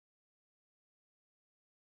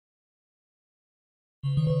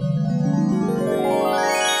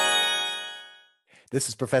This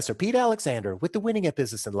is Professor Pete Alexander with the Winning at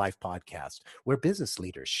Business and Life podcast, where business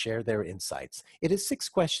leaders share their insights. It is 6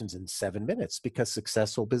 questions in 7 minutes because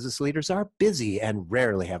successful business leaders are busy and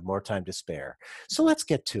rarely have more time to spare. So let's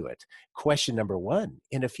get to it. Question number one,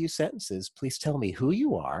 in a few sentences, please tell me who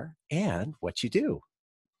you are and what you do.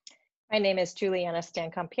 My name is Juliana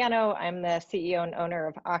Stancompiano. I'm the CEO and owner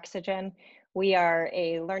of Oxygen. We are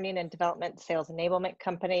a learning and development sales enablement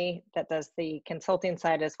company that does the consulting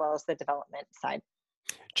side as well as the development side.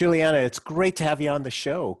 Juliana, it's great to have you on the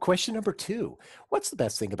show. Question number two, what's the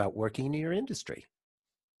best thing about working in your industry?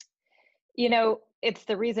 You know, it's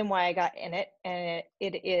the reason why I got in it, and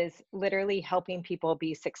it is literally helping people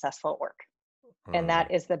be successful at work. And Hmm.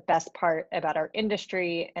 that is the best part about our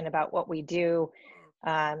industry and about what we do,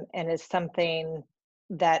 and is something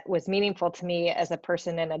that was meaningful to me as a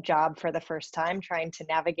person in a job for the first time, trying to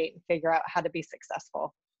navigate and figure out how to be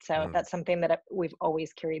successful. So Hmm. that's something that we've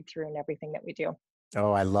always carried through in everything that we do.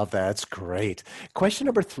 Oh, I love that. That's great. Question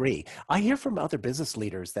number three. I hear from other business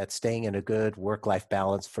leaders that staying in a good work-life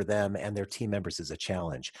balance for them and their team members is a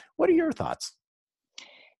challenge. What are your thoughts?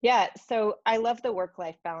 Yeah, so I love the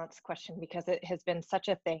work-life balance question because it has been such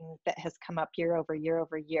a thing that has come up year over year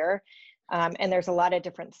over year. And there's a lot of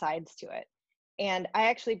different sides to it. And I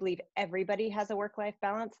actually believe everybody has a work-life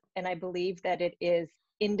balance, and I believe that it is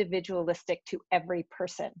individualistic to every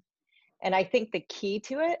person. And I think the key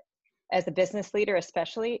to it, as a business leader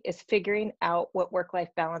especially, is figuring out what work-life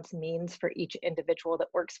balance means for each individual that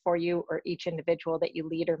works for you or each individual that you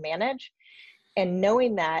lead or manage, and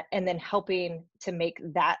knowing that and then helping to make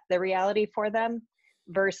that the reality for them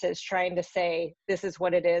versus trying to say this is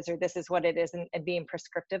what it is or this is what it isn't and being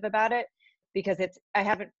prescriptive about it, because I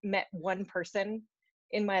haven't met one person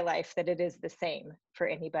in my life that it is the same for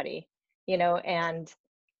anybody, and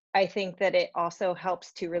I think that it also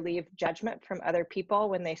helps to relieve judgment from other people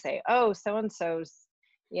when they say, oh, so and so's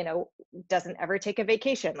you know doesn't ever take a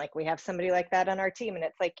vacation. Like, we have somebody like that on our team, and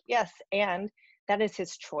it's like, yes, and that is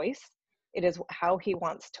his choice. It is how he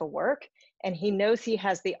wants to work, and he knows he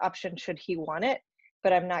has the option should he want it,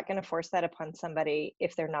 but I'm not going to force that upon somebody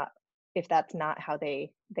if that's not how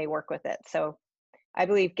they work with it. So I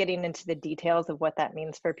believe getting into the details of what that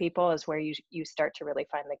means for people is where you start to really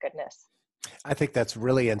find the goodness. I think that's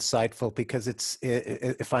really insightful because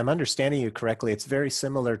if I'm understanding you correctly, it's very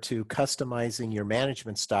similar to customizing your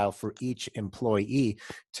management style for each employee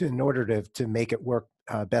in order to make it work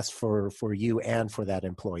best for you and for that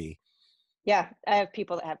employee. Yeah, I have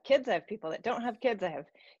people that have kids, I have people that don't have kids. I have,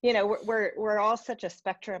 we're all such a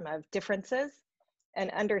spectrum of differences, and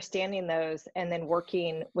understanding those and then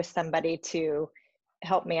working with somebody to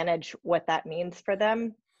help manage what that means for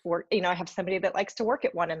them. I have somebody that likes to work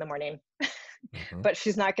at 1 a.m, Mhm. but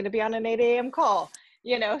she's not going to be on an 8 a.m. call,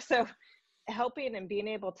 so helping and being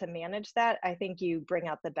able to manage that, I think you bring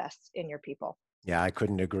out the best in your people. Yeah, I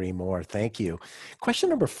couldn't agree more. Thank you. Question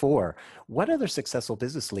number four. What other successful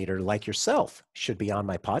business leader like yourself should be on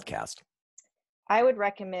my podcast? I would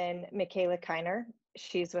recommend Michaela Kiner.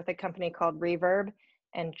 She's with a company called Reverb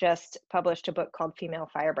and just published a book called Female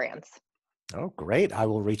Firebrands. Oh, great. I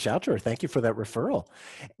will reach out to her. Thank you for that referral.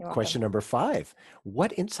 You're welcome. Question number five.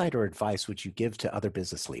 What insight or advice would you give to other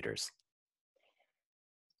business leaders?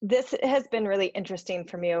 This has been really interesting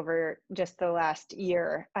for me over just the last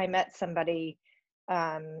year. I met somebody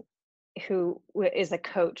um, who is a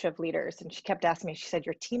coach of leaders, and she kept asking me, she said,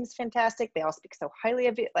 your team's fantastic. They all speak so highly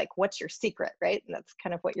of you. Like, what's your secret, right? And that's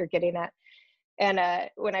kind of what you're getting at. And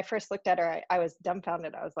when I first looked at her, I was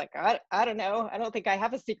dumbfounded. I was like, I don't know. I don't think I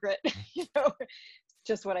have a secret. It's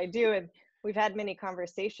just what I do. And we've had many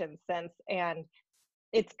conversations since, and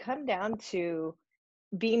it's come down to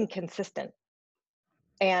being consistent.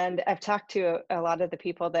 And I've talked to a lot of the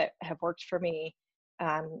people that have worked for me,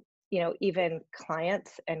 even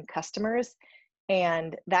clients and customers,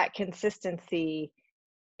 and that consistency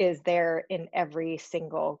is there in every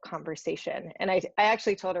single conversation. And I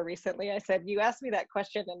actually told her recently, I said, you asked me that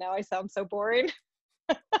question and now I sound so boring.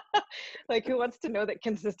 Like, who wants to know that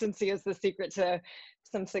consistency is the secret to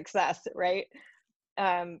some success, right?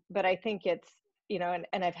 But I think it's,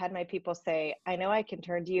 and I've had my people say, I know I can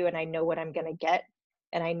turn to you and I know what I'm going to get.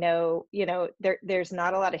 And I know, there's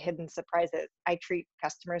not a lot of hidden surprises. I treat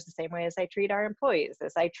customers the same way as I treat our employees,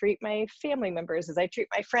 as I treat my family members, as I treat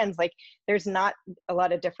my friends. Like, there's not a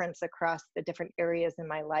lot of difference across the different areas in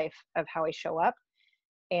my life of how I show up.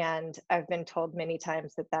 And I've been told many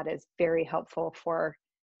times that that is very helpful for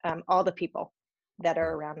all the people that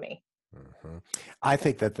are around me. Mhm. I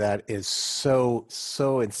think that that is so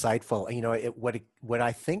insightful. You know, what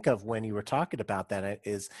I think of when you were talking about that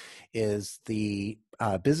is the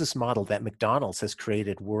business model that McDonald's has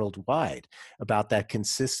created worldwide about that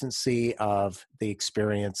consistency of the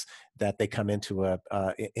experience that they come into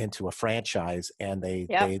a franchise, and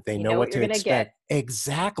Yep, they you know know what what you're to going to get. expect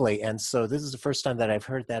exactly. And so this is the first time that I've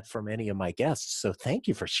heard that from any of my guests. So thank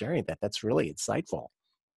you for sharing that. That's really insightful.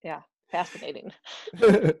 Yeah, fascinating.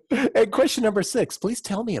 And question number 6, please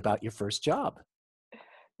tell me about your first job.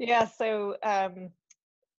 Yeah, so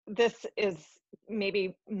this is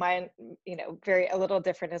maybe my, very a little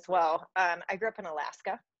different as well. I grew up in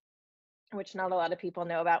Alaska, which not a lot of people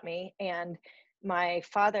know about me. And my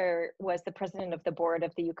father was the president of the board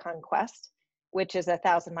of the Yukon Quest, which is a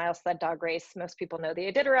 1,000-mile sled dog race. Most people know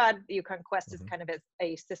the Iditarod. The Yukon Quest is Mhm. kind of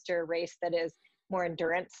a sister race that is more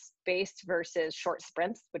endurance based versus short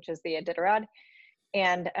sprints, which is the Iditarod.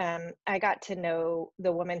 And I got to know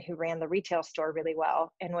the woman who ran the retail store really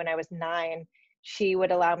well. And when I was 9, she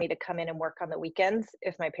would allow me to come in and work on the weekends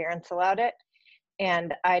if my parents allowed it.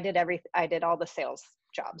 And I did all the sales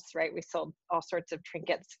jobs, right? We sold all sorts of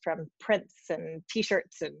trinkets from prints and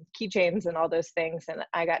t-shirts and keychains and all those things. And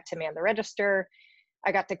I got to man the register.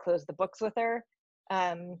 I got to close the books with her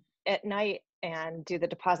at night and do the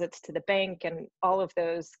deposits to the bank and all of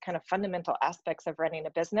those kind of fundamental aspects of running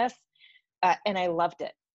a business. And I loved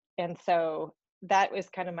it. And so that was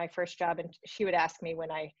kind of my first job. And she would ask me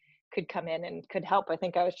when I could come in and could help. I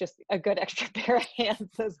think I was just a good extra pair of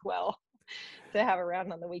hands as well to have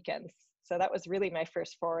around on the weekends. So that was really my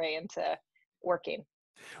first foray into working.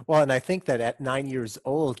 Well, and I think that at 9 years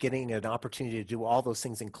old, getting an opportunity to do all those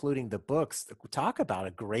things, including the books, talk about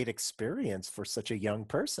a great experience for such a young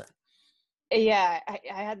person. Yeah, I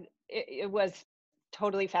had, it was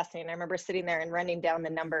totally fascinating. I remember sitting there and running down the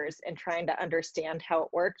numbers and trying to understand how it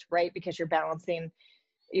worked, right? Because you're balancing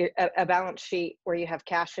a balance sheet where you have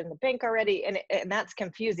cash in the bank already. And that's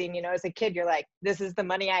confusing. You know, as a kid, you're like, this is the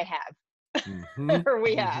money I have Hmm. or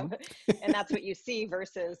we Hmm. have. And that's what you see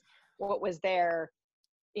versus what was there,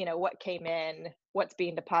 what came in, what's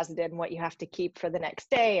being deposited and what you have to keep for the next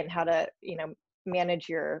day and how to, manage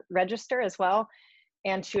your register as well.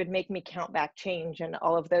 And she would make me count back change and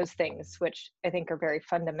all of those things, which I think are very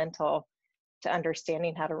fundamental to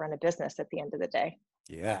understanding how to run a business at the end of the day.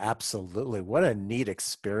 Yeah, absolutely. What a neat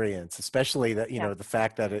experience, especially that, Yeah. the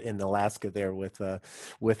fact that in Alaska there with a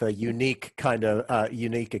unique kind of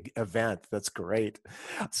event. That's great.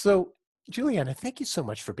 So, Juliana, thank you so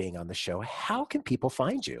much for being on the show. How can people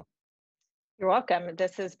find you? You're welcome.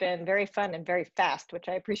 This has been very fun and very fast, which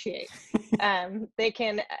I appreciate. They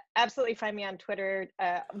can absolutely find me on Twitter.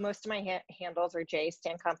 Most of my handles are J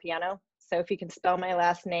Stan Compiano. So if you can spell my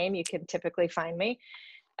last name, you can typically find me.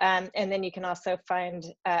 And then you can also find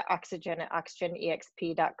Oxygen at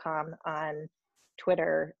oxygenexp.com on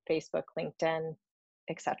Twitter, Facebook, LinkedIn,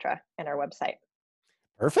 etc., and our website.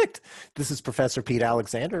 Perfect. This is Professor Pete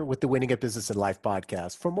Alexander with the Winning at Business and Life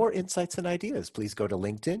podcast. For more insights and ideas, please go to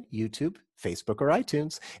LinkedIn, YouTube, Facebook, or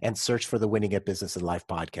iTunes and search for the Winning at Business and Life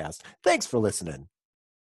podcast. Thanks for listening.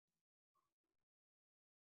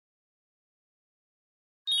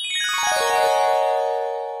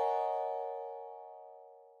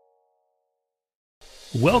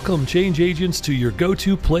 Welcome, change agents, to your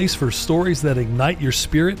go-to place for stories that ignite your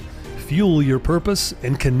spirit, fuel your purpose,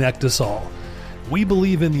 and connect us all. We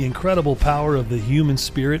believe in the incredible power of the human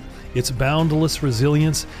spirit, its boundless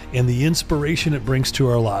resilience, and the inspiration it brings to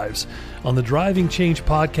our lives. On the Driving Change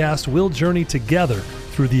podcast, we'll journey together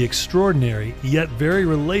through the extraordinary yet very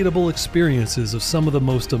relatable experiences of some of the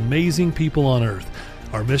most amazing people on earth.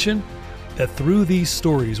 Our mission? That through these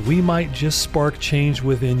stories, we might just spark change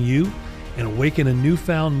within you and awaken a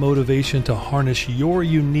newfound motivation to harness your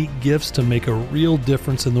unique gifts to make a real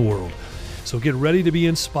difference in the world. So get ready to be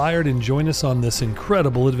inspired and join us on this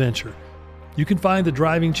incredible adventure. You can find the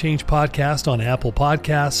Driving Change podcast on Apple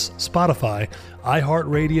Podcasts, Spotify,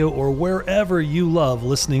 iHeartRadio, or wherever you love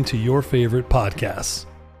listening to your favorite podcasts.